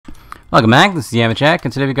Welcome back, this is Yama,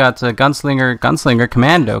 and today we got Gunslinger,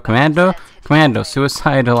 Commando,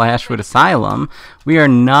 Suicidal Ashwood Asylum. We are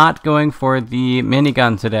not going for the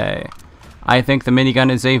minigun today. I think the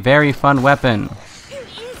minigun is a very fun weapon. Who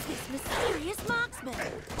is this mysterious marksman?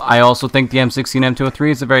 I also think the M16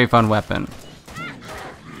 M203 is a very fun weapon.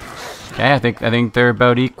 Okay, I think they're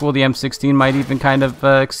about equal. The M16 might even kind of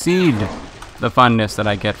exceed the funness that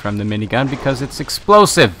I get from the minigun because it's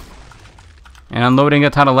explosive. And unloading a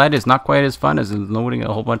ton of lead is not quite as fun as unloading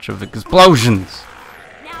a whole bunch of explosions.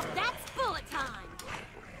 Now that's bullet time.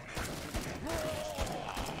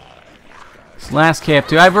 This last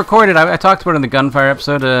KF2, I've recorded, I talked about it in the gunfire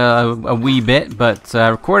episode a wee bit, but I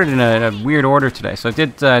recorded in a weird order today. So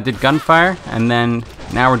I did gunfire, and then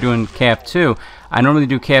now we're doing KF2. I normally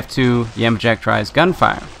do KF2, Yama tries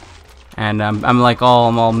gunfire. And I'm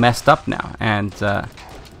all messed up now, and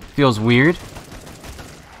feels weird.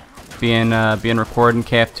 Being recording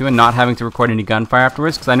KF2 and not having to record any gunfire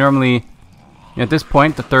afterwards, because I normally, at this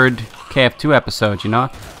point, the third KF2 episode, I'm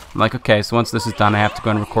like, okay, so once this is done, I have to go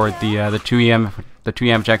and record the two Yama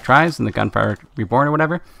tries and the gunfire reborn or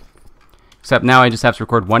whatever. Except now I just have to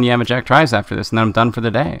record one Yama tries after this, and then I'm done for the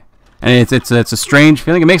day. And it's a strange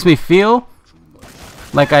feeling. It makes me feel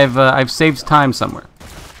like I've saved time somewhere.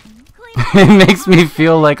 It makes me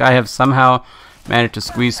feel like I have somehow managed to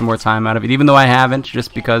squeeze some more time out of it, even though I haven't,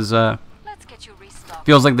 just because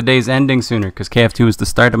feels like the day's ending sooner, because KF2 is the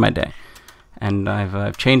start of my day. And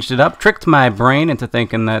I've changed it up, tricked my brain into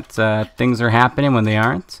thinking that things are happening when they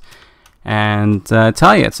aren't. And I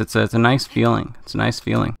tell you, it's a nice feeling. It's a nice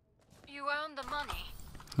feeling. You own the money.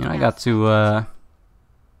 I got to,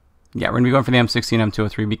 yeah, we're going to be going for the M16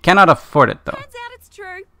 M203. We cannot afford it, though. Turns out it's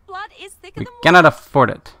true. Blood is thicker We than water. cannot afford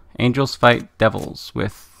it. Angels fight devils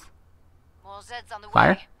with On the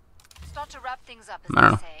fire? way. Start to wrap things up, as I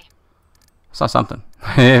don't they know. say. Saw something.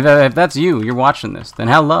 If that's you're watching this, then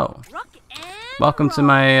hello. Rock and Welcome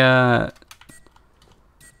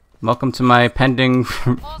to my pending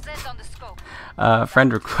All Z's on the scope.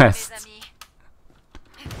 friend request. Mes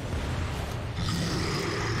amis.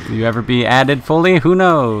 Will you ever be added fully? Who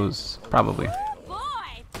knows? Probably. boy.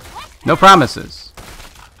 No promises.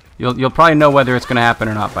 You'll probably know whether it's gonna happen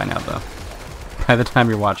or not by now, though. By the time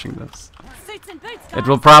you're watching this, Suits and boots. it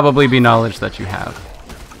will probably be knowledge that you have.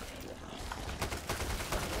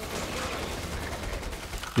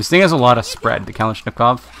 This thing has a lot of spread, the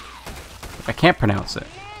Kalashnikov. I can't pronounce it.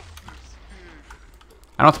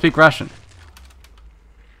 I don't speak Russian.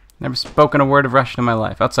 Never spoken a word of Russian in my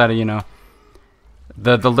life, outside of,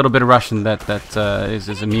 the little bit of Russian that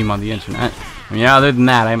is a meme on the internet. I mean, other than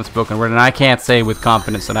that, I haven't spoken a word, and I can't say with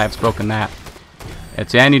confidence that I have spoken that.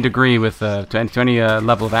 To any degree, to any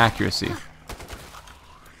level of accuracy.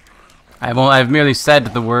 I've merely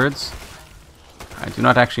said the words. I do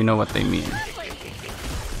not actually know what they mean.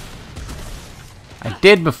 I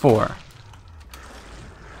did before.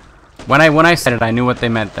 When I said it, I knew what they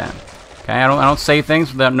meant then. Okay, I don't say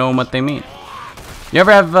things without knowing what they mean. You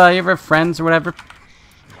ever have friends or whatever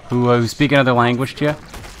who speak another language to you,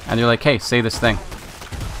 and they're like, "Hey, say this thing."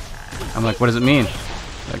 I'm like, "What does it mean?"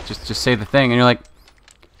 Like, just say the thing, and you're like,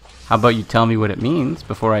 "How about you tell me what it means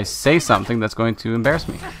before I say something that's going to embarrass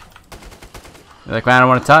me?" They're like, "Well, I don't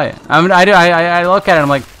want to tell you." I look at it, I'm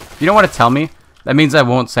like, "If you don't want to tell me, that means I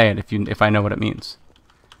won't say it if I know what it means."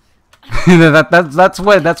 that's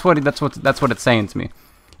what it's saying to me.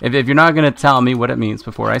 If you're not gonna tell me what it means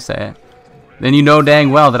before I say it, then you know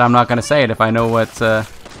dang well that I'm not gonna say it if I know what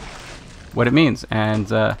it means.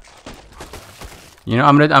 And I'm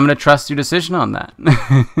gonna trust your decision on that.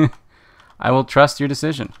 I will trust your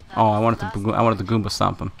decision. Oh, I wanted to Goomba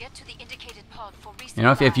stomp him. Get to the indicated pod for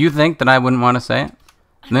recent If you think that I wouldn't want to say it,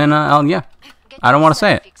 then yeah, I don't want to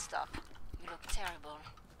say it. Fixed up. You look terrible.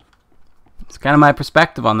 It's kind of my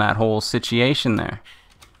perspective on that whole situation there.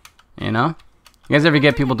 You guys ever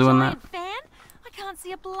get people doing that? Fan? I can't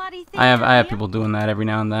see a bloody thing. I have here. people doing that every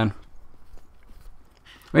now and then.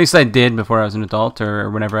 At least I did before I was an adult, or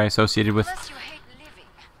whenever I associated with Unless you hate living.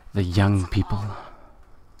 the young people.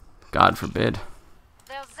 God forbid.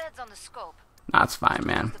 There's Z's on the scope. That's fine,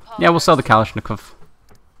 man. Yeah, we'll sell the Kalashnikov.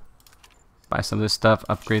 Buy some of this stuff,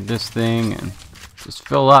 upgrade this thing, and just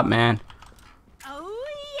fill up, man. Oh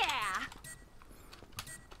yeah.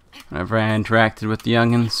 Whenever I interacted with the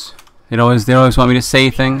youngins, they always want me to say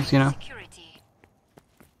things, Security.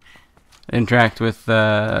 I interact with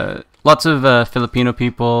lots of Filipino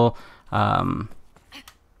people, and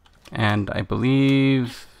I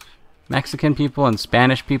believe Mexican people and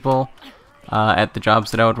Spanish people at the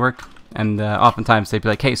jobs that I would work. And oftentimes they'd be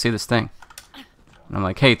like, "Hey, say this thing." And I'm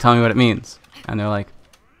like, "Hey, tell me what it means." And they're like,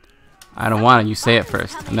 I don't want it. You say it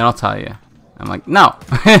first, and then I'll tell you. I'm like, no,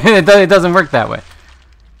 it doesn't work that way.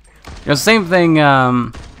 You know, same thing,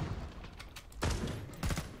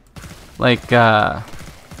 like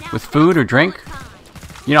with food or drink.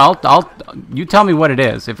 You know, you tell me what it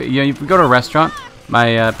is. If you know, if we go to a restaurant,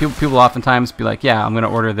 my people oftentimes be like, yeah, I'm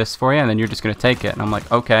gonna order this for you, and then you're just gonna take it, and I'm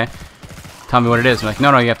like, okay, tell me what it is. And like,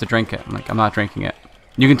 no, you have to drink it. I'm like, I'm not drinking it.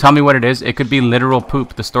 You can tell me what it is. It could be literal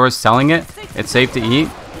poop. The store is selling it. It's safe to eat.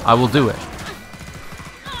 I will do it.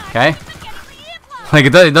 Okay? Like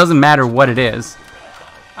it doesn't matter what it is.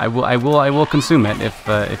 I will consume it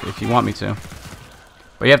if you want me to.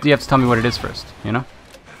 But you have to tell me what it is first. You know?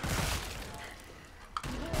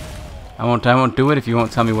 I won't do it if you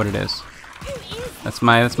won't tell me what it is. That's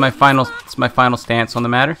my final stance on the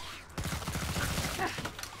matter.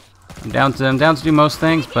 I'm down to do most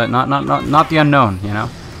things, but not the unknown, you know.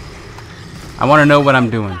 I want to know what I'm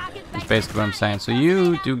doing. Is basically what I'm saying. So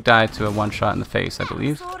you do die to a one shot in the face, I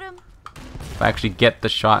believe. If I actually get the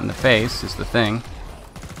shot in the face is the thing.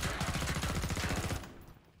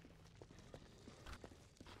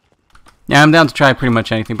 Yeah, I'm down to try pretty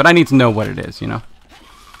much anything, but I need to know what it is, you know.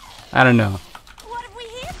 I don't know. What have we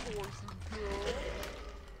here for?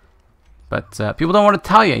 But people don't want to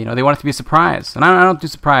tell you, you know, they want it to be a surprise. And I don't do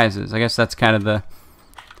surprises. I guess that's kind of the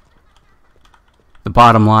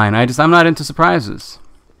bottom line. I'm not into surprises.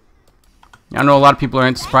 I know a lot of people are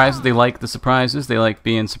into surprises. They like the surprises. They like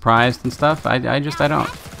being surprised and stuff. I don't.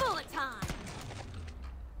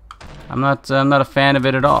 I'm not a fan of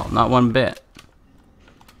it at all. Not one bit.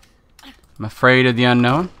 I'm afraid of the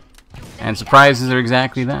unknown. And surprises are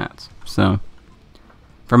exactly that. So,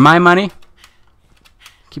 for my money,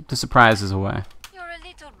 keep the surprises away. You're a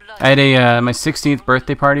little bloody. I had my 16th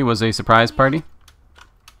birthday party was a surprise party.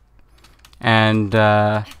 And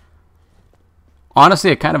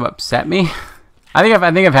honestly, it kind of upset me. I think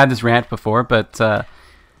I've had this rant before, but Glad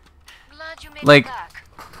you made like it back.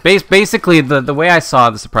 basically the way I saw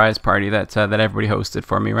the surprise party that everybody hosted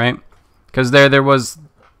for me, right? Because there was,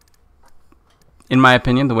 in my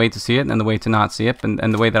opinion, the way to see it and the way to not see it,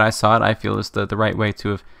 and the way that I saw it, I feel is the right way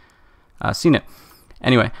to have seen it.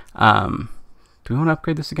 Anyway, do we want to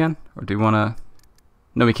upgrade this again, or do we want to?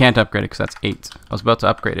 No, we can't upgrade it because that's 8. I was about to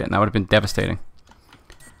upgrade it, and that would have been devastating.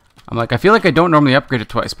 I'm like, I feel like I don't normally upgrade it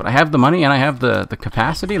twice, but I have the money and I have the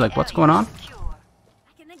capacity. Like, what's going on?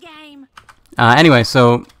 Back in the game. Anyway,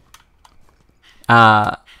 so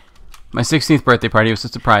my 16th birthday party was a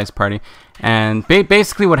surprise party, and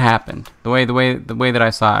basically what happened, the way that I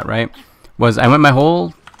saw it, right, was I went my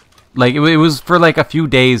whole, like, it was for like a few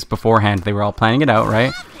days beforehand. They were all planning it out,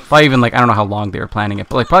 right? Probably even like, I don't know how long they were planning it,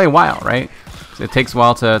 but like probably a while, right? So it takes a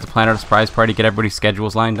while to plan out a surprise party, get everybody's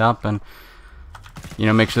schedules lined up, and you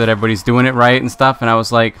know, make sure that everybody's doing it right and stuff. And I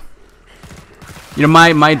was like, you know,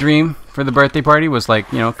 my dream for the birthday party was like,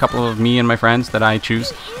 you know, a couple of me and my friends that I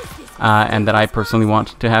choose, and that I personally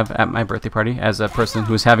want to have at my birthday party as a person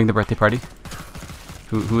who is having the birthday party,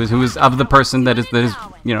 who is of the person that is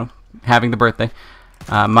you know, having the birthday.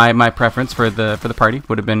 My preference for the party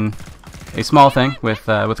would have been a small thing with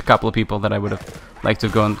a couple of people that I would have liked to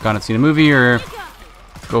have gone and seen a movie, or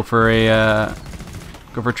go for a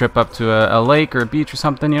trip up to a lake or a beach or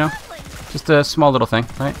something, you know, just a small little thing,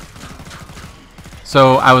 right?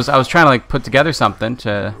 So I was trying to like put together something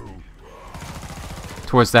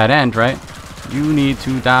towards that end, right? You need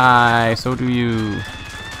to die, so do you.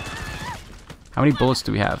 How many bullets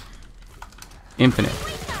do we have? Infinite.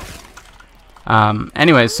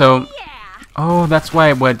 Anyway, so oh, that's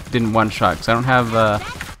why what didn't one shot, because I don't have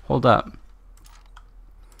hold up.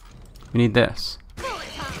 We need this.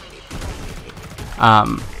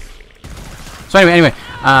 So anyway,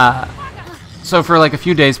 so for like a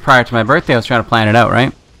few days prior to my birthday, I was trying to plan it out,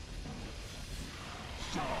 right?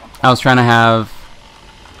 I was trying to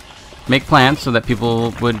make plans so that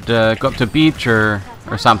people would go up to a beach or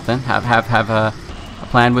something, have a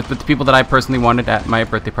plan with the people that I personally wanted at my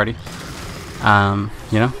birthday party,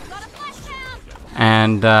 you know,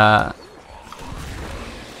 and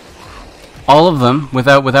all of them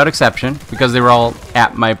without exception, because they were all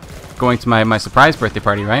at going to my surprise birthday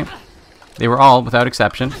party, right? They were all, without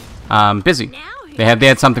exception, busy. They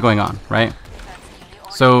had something going on, right?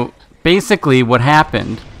 So basically what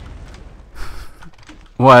happened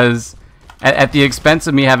was, at the expense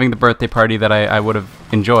of me having the birthday party that I would have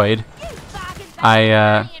enjoyed,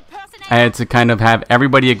 I had to kind of have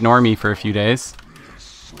everybody ignore me for a few days,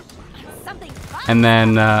 and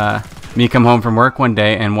then me come home from work one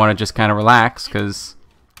day and want to just kind of relax, because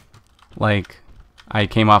like I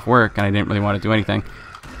came off work and I didn't really want to do anything.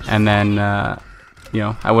 And then, you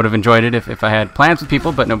know, I would have enjoyed it if I had plans with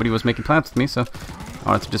people, but nobody was making plans with me, so I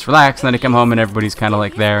wanted to just relax, and then I come home and everybody's kind of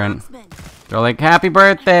like there, and they're like, "Happy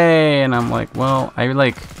birthday!" And I'm like, well, I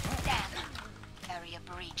like Area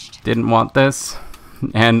breached. didn't want this,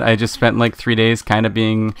 and I just spent like 3 days kind of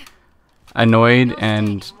being annoyed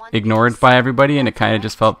and ignored by everybody, and it kind of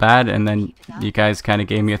just felt bad. And then you guys kind of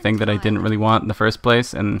gave me a thing that I didn't really want in the first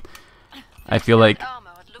place, and I feel like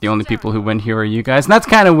the only people who win here are you guys, and that's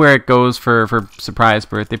kind of where it goes for surprise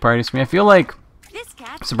birthday parties for me. I feel like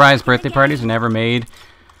surprise birthday parties are never made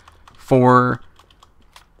for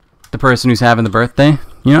the person who's having the birthday.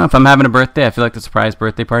 You know, if I'm having a birthday, I feel like the surprise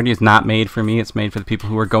birthday party is not made for me. It's made for the people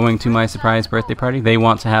who are going to my surprise birthday party. They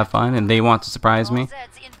want to have fun, and they want to surprise me.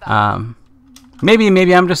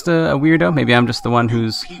 Maybe I'm just a weirdo. Maybe I'm just the one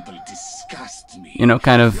who's, you know,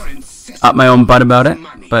 kind of up my own butt about it.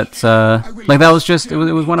 But like that was just it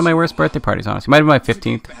was one of my worst birthday parties. Honestly, it might have been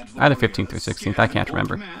my 15th, either 15th or 16th. I can't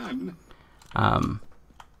remember.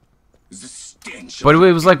 But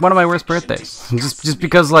it was like one of my worst birthdays. Just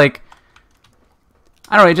because, like,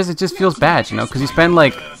 I don't know. It just feels bad, you know, because you spend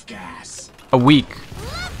like a week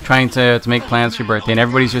trying to make plans for your birthday, and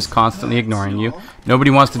everybody's just constantly ignoring you.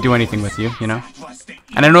 Nobody wants to do anything with you, you know.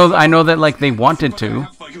 And I know that like they wanted to,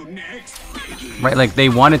 right? Like they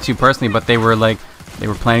wanted to personally, but they were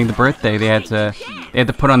planning the birthday. They had to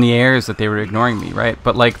put on the airs that they were ignoring me, right?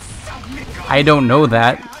 But like I don't know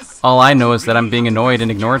that. All I know is that I'm being annoyed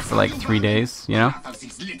and ignored for like 3 days, you know.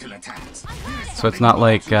 So it's not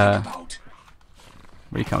like where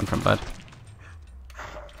are you coming from, bud?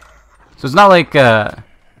 So it's not like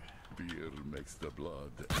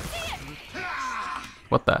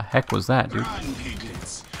what the heck was that, dude?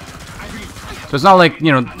 So it's not like,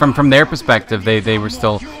 you know, from their perspective, they were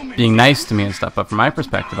still being nice to me and stuff, but from my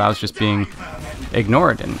perspective, I was just being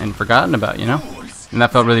ignored and forgotten about, you know? And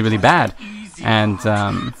that felt really, really bad. And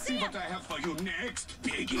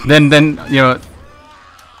then you know,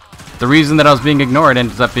 the reason that I was being ignored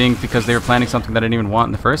ended up being because they were planning something that I didn't even want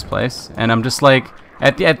in the first place. And I'm just like,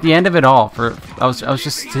 at the end of it all, I was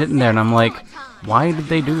just sitting there and I'm like, why did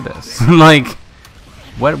they do this? Like,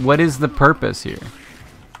 what is the purpose here?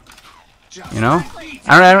 You know,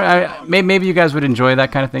 maybe you guys would enjoy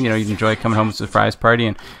that kind of thing. You know, you'd enjoy coming home to a surprise party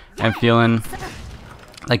and feeling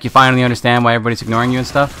like you finally understand why everybody's ignoring you and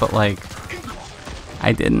stuff. But like,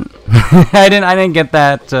 I didn't. I didn't get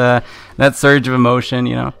that that surge of emotion.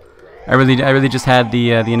 You know, I really just had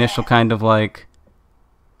the initial kind of like,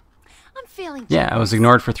 yeah, I was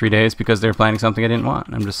ignored for 3 days because they were planning something I didn't want.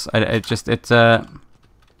 It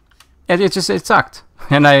sucked,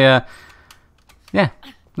 and yeah,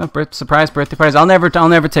 no surprise birthday parties. I'll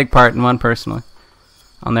never take part in one personally.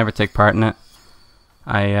 I'll never take part in it.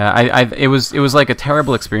 It was like a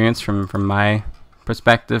terrible experience from my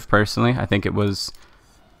perspective personally. I think it was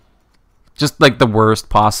just like the worst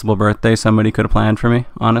possible birthday somebody could have planned for me.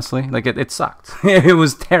 Honestly, like it sucked. It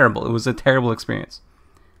was terrible. It was a terrible experience.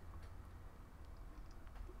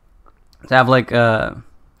 To have like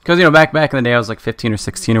because you know back in the day I was like 15 or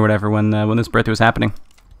 16 or whatever when this birthday was happening,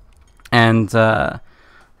 and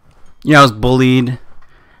you know, I was bullied,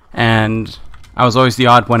 and I was always the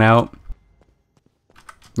odd one out.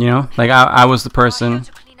 You know, like I was the person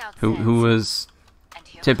who was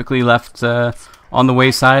typically left on the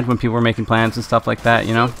wayside when people were making plans and stuff like that.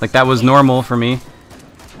 You know, like that was normal for me.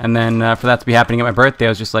 And then for that to be happening at my birthday, I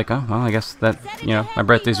was just like, oh well, I guess that, you know, my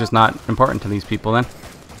birthday's just not important to these people then.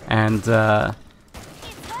 And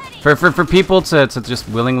for people to just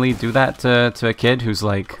willingly do that to a kid who's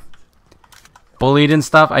like bullied and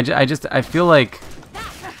stuff, I feel like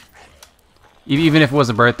even if it was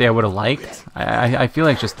a birthday I would have liked, I feel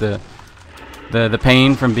like just the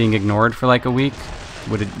pain from being ignored for like a week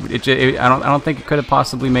I don't think it could have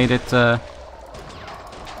possibly made it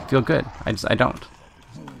feel good. I don't.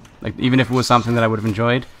 Like, even if it was something that I would have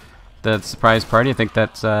enjoyed, the surprise party, I think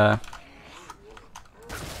that's I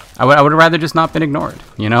would have rather just not been ignored,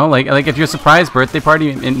 you know? Like if your surprise birthday party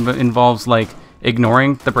involves like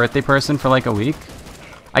ignoring the birthday person for like a week,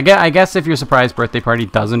 I guess if your surprise birthday party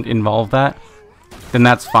doesn't involve that, then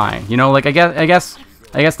that's fine. You know, like I guess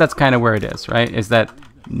that's kind of where it is, right? Is that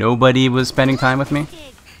nobody was spending time with me?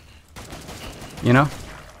 You know?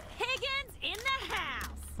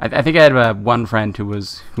 I think I had one friend who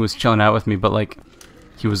was chilling out with me, but like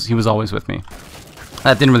he was always with me.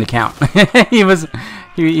 That didn't really count.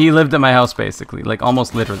 he lived at my house basically, like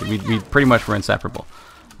almost literally. We pretty much were inseparable.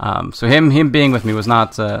 So him being with me was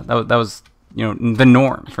not that was, you know, the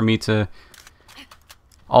norm. For me to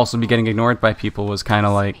also be getting ignored by people was kind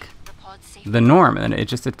of like the norm, and it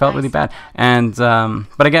felt really bad. And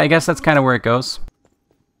but I guess that's kind of where it goes.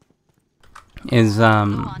 is you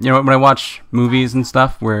know, when I watch movies and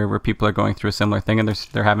stuff where people are going through a similar thing and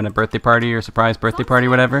they're having a birthday party or surprise birthday party,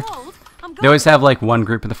 whatever. They always have like one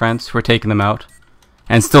group of the friends who are taking them out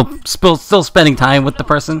and still spending time with the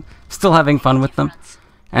person, still having fun with them,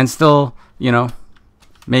 and still, you know,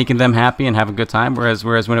 making them happy and have a good time. Whereas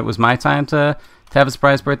when it was my time to have a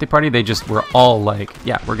surprise birthday party, they just were all like,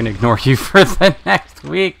 yeah, we're gonna ignore you for the next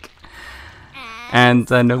week. And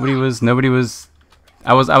nobody was.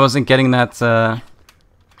 I wasn't getting that that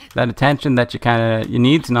attention that you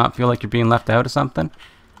need to not feel like you're being left out of something.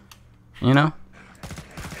 You know.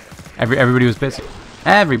 Everybody was busy.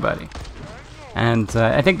 Everybody. And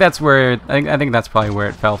I think that's where I think that's probably where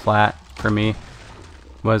it fell flat for me.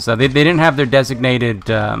 Was they didn't have their designated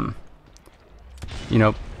you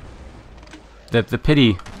know, the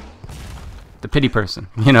pity person,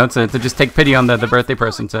 you know, to just take pity on the birthday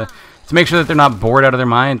person, to make sure that they're not bored out of their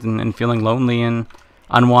mind and feeling lonely and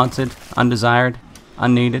unwanted, undesired,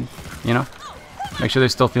 unneeded, you know. Make sure they're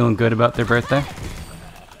still feeling good about their birthday.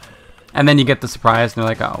 And then you get the surprise and they're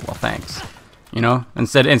like, oh, well, thanks. You know,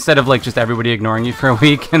 instead of like just everybody ignoring you for a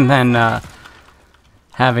week and then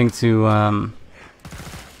having to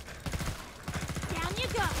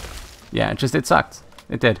yeah, it sucked.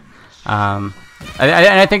 It did. I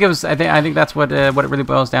think that's what it really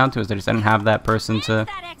boils down to, is they just didn't have that person to,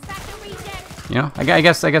 you know. I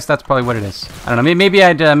guess that's probably what it is. I don't know. Maybe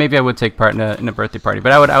I would take part in a birthday party,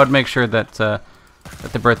 but I would make sure that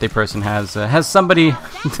that the birthday person has somebody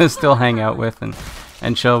to still hang out with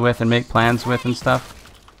and chill with and make plans with and stuff.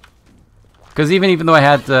 Because even though I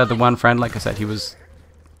had the one friend, like I said, he was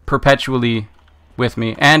perpetually with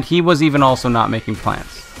me, and he was even also not making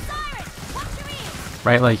plans.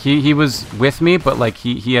 Right, like he was with me, but like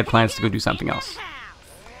he had plans to go do something else,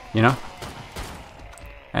 you know.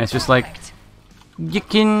 And it's just like you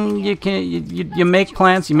make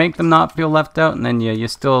plans, you make them not feel left out, and then you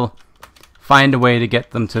still find a way to get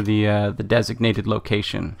them to the designated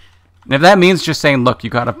location. And if that means just saying, look, you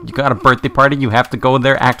got a birthday party, you have to go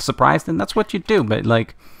there, act surprised, then that's what you do. But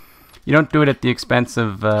like, you don't do it at the expense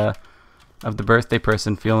of the birthday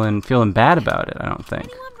person feeling bad about it. I don't think.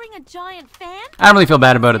 A giant fan? I don't really feel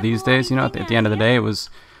bad about it these days. You know, at the end of the day, it was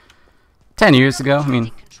 10 years ago. I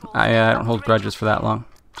mean, I don't hold grudges for that long.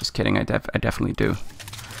 Just kidding. I definitely do.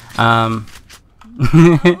 I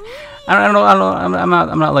don't know. I'm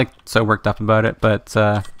not like so worked up about it, but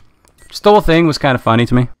just the whole thing was kind of funny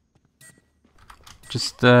to me.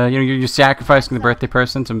 Just you know, you're sacrificing the birthday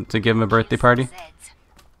person to give him a birthday party.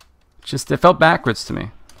 Just it felt backwards to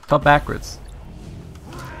me. It felt backwards.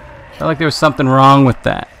 Felt like there was something wrong with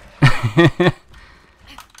that.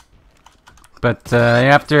 But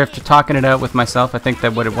after talking it out with myself, I think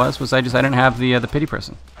that what it was I didn't have the pity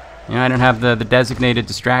person. You know, I didn't have the designated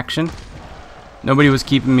distraction. Nobody was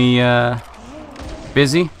keeping me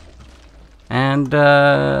busy, and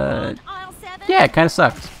yeah, it kind of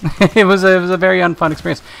sucked. It was a very unfun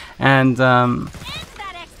experience. And you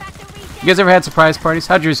guys ever had surprise parties?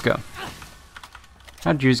 How'd yours go?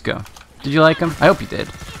 How'd yours go? Did you like them? I hope you did.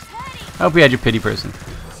 I hope you had your pity person.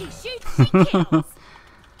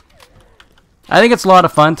 I think it's a lot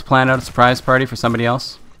of fun to plan out a surprise party for somebody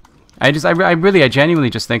else. I genuinely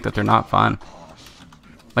just think that they're not fun.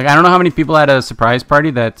 Like, I don't know how many people had a surprise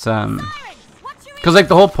party that's because like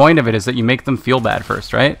the whole point of it is that you make them feel bad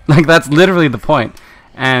first, right? Like that's literally the point.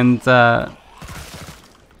 And I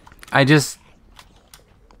just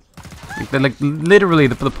like literally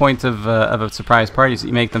the point of a surprise party is that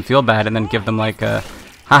you make them feel bad and then give them like a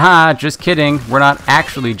haha, just kidding, we're not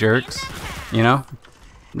actually jerks, you know?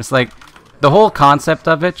 Just like the whole concept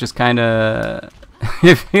of it just kind of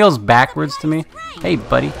it feels backwards to me. Hey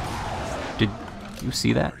buddy, did you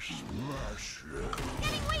see that?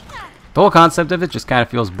 The whole concept of it just kind of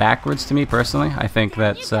feels backwards to me personally. I think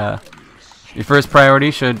that your first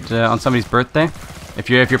priority should on somebody's birthday, if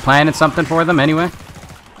you're planning something for them anyway,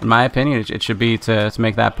 in my opinion, it should be to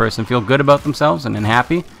make that person feel good about themselves and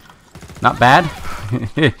happy, not bad.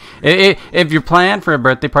 If your plan for a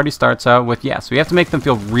birthday party starts out with, yes, we have to make them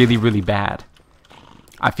feel really, really bad,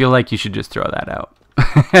 I feel like you should just throw that out.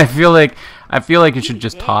 I feel like you should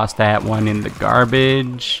just toss that one in the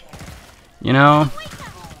garbage. You know,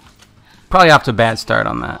 probably off to a bad start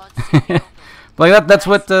on that. Like that's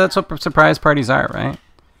what surprise parties are, right?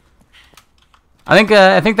 I think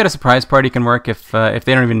that a surprise party can work if they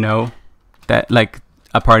don't even know that like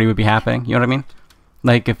a party would be happening. You know what I mean?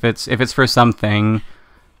 Like if it's for something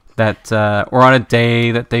that or on a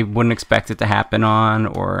day that they wouldn't expect it to happen on,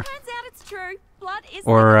 or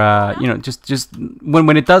you know, just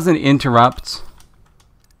when it doesn't interrupt,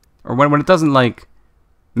 or when it doesn't like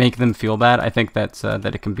make them feel bad. I think that's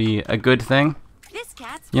that it can be a good thing. This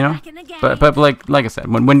cat's You know, back in the game. but like I said,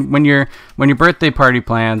 when your birthday party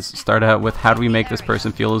plans start out with how do we make this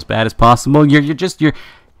person feel as bad as possible, you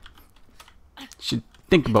should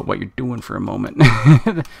think about what you're doing for a moment.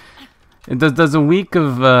 Does a week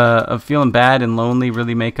of feeling bad and lonely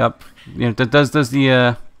really make up? You know, does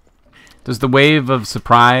the wave of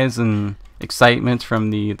surprise and excitement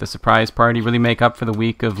from the surprise party really make up for the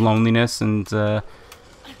week of loneliness and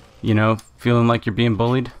you know, feeling like you're being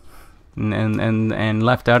bullied and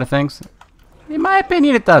left out of things? In my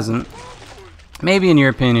opinion, it doesn't. Maybe in your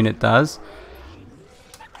opinion, it does.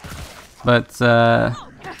 But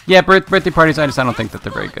yeah, birthday parties. I don't think that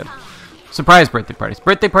they're very good. Surprise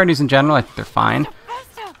birthday parties in general, I think they're fine.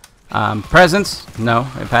 Presents, no.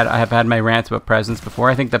 I have had my rants about presents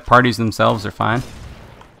before. I think that parties themselves are fine.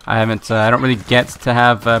 I don't really get to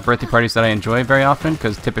have birthday parties that I enjoy very often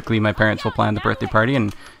because typically my parents will plan the birthday party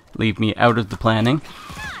and leave me out of the planning,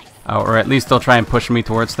 or at least they'll try and push me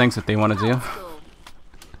towards things that they want to do,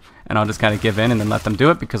 and I'll just kind of give in and then let them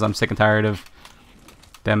do it because I'm sick and tired of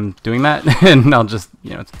them doing that. And I'll just,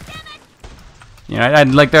 you know, I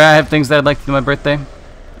have things that I'd like to do on my birthday,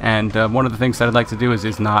 and one of the things that I'd like to do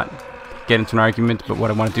is not get into an argument about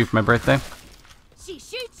what I want to do for my birthday.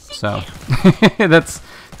 So that's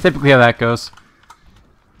typically how that goes.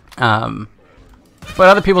 But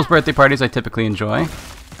other people's birthday parties I typically enjoy.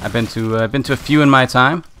 I've been to a few in my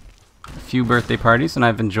time, a few birthday parties, and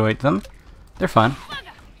I've enjoyed them. They're fun.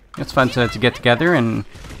 It's fun to get together and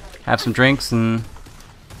have some drinks and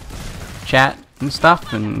chat and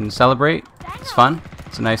stuff and celebrate. It's fun.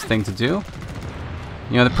 It's a nice thing to do.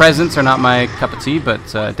 You know, the presents are not my cup of tea, but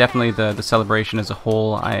definitely the celebration as a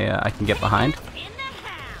whole I can get behind.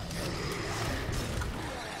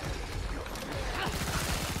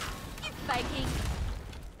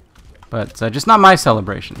 But just not my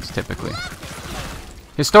celebrations, typically.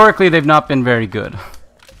 Historically, they've not been very good.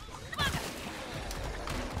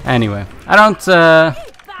 Anyway, I'm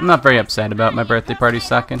not very upset about my birthday party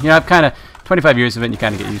sucking. You know, I've kind of, 25 years of it, and you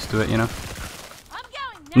kind of get used to it, you know.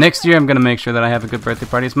 Next year, I'm going to make sure that I have a good birthday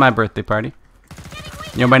party. It's my birthday party.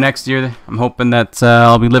 You know, by next year, I'm hoping that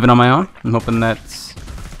I'll be living on my own. I'm hoping that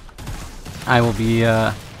I will be,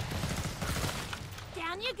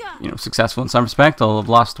 you know, successful in some respect. I'll have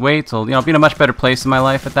lost weight. I'll, you know, be in a much better place in my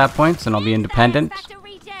life at that point, and I'll be independent.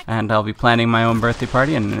 And I'll be planning my own birthday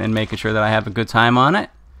party and making sure that I have a good time on it.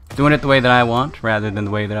 Doing it the way that I want, rather than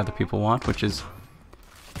the way that other people want, which is,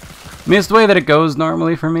 I mean, it's the way that it goes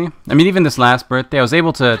normally for me. I mean, even this last birthday, I was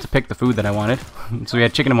able to pick the food that I wanted. So we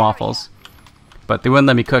had chicken and waffles, but they wouldn't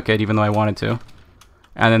let me cook it, even though I wanted to.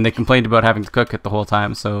 And then they complained about having to cook it the whole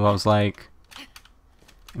time, so I was like,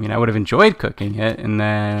 I mean, I would have enjoyed cooking it, and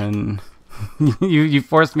then you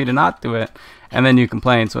forced me to not do it, and then you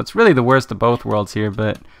complain. So it's really the worst of both worlds here.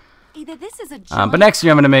 But but next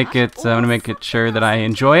year I'm gonna make it sure that I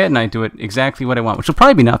enjoy it and I do it exactly what I want, which will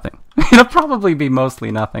probably be nothing. It'll probably be mostly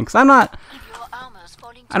nothing, because I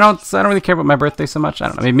don't really care about my birthday so much. I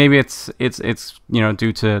don't know. Maybe it's you know,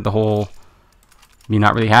 due to the whole me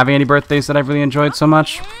not really having any birthdays that I've really enjoyed so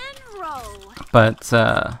much. But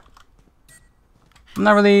I'm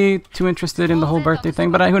not really too interested in the whole birthday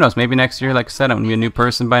thing, but who knows? Maybe next year, like I said, I'm going to be a new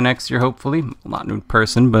person by next year, hopefully. Well, not a new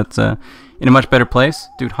person, but in a much better place.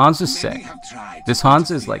 Dude, Hans is sick. This Hans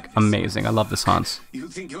is, like, amazing. I love this Hans. You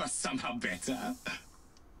think you are somehow better?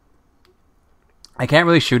 I can't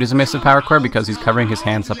really shoot his emissive power core because he's covering his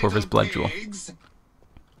hands up over his blood jewel.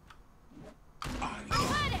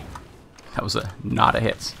 That was not a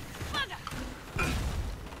hit.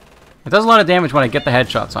 It does a lot of damage when I get the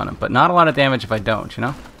headshots on him, but not a lot of damage if I don't, you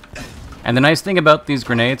know? And the nice thing about these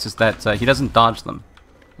grenades is that he doesn't dodge them.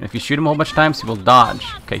 And if you shoot him a whole bunch of times, he will dodge.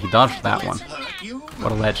 Okay, he dodged that one.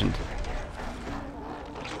 What a legend.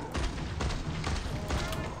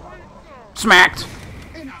 Smacked!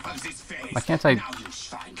 Why can't I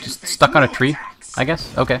just stuck on a tree, I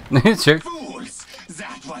guess? Okay, sure.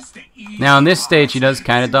 Now, in this stage, he does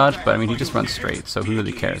kind of dodge, but I mean, he just runs straight, so who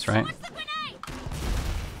really cares, right?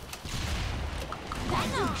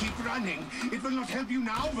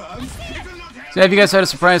 So have you guys had a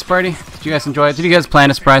surprise party? Did you guys enjoy it? Did you guys plan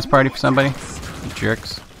a surprise party for somebody? You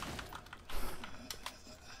jerks.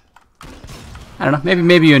 I don't know.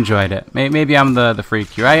 Maybe you enjoyed it. Maybe I'm the freak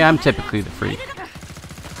here. I'm typically the freak.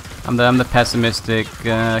 I'm the pessimistic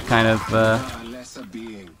kind of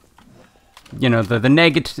you know, the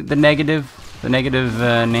negative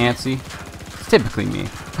Nancy. It's typically me.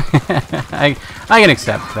 I can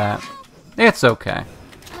accept that. It's okay.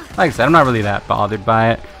 Like I said, I'm not really that bothered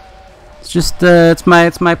by it. It's just it's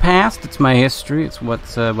my past, it's my history, it's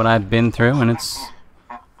what I've been through, and it's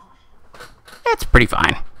it's pretty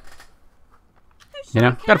fine. You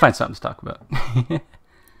know, gotta find something to talk about.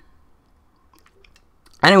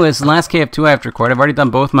 Anyways, the last KF2 I have to record. I've already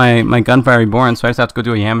done both my Gunfire Reborn, so I just have to go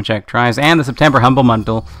do a Yama check tries. And the September Humble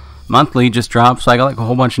Monthly just dropped, so I got like a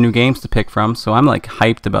whole bunch of new games to pick from, so I'm like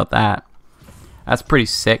hyped about that. That's pretty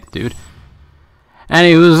sick, dude.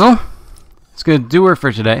 Anyways, it's gonna do her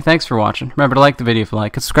for today. Thanks for watching. Remember to like the video if you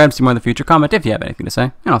like, subscribe to see more in the future, comment if you have anything to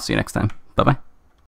say, and I'll see you next time. Bye-bye.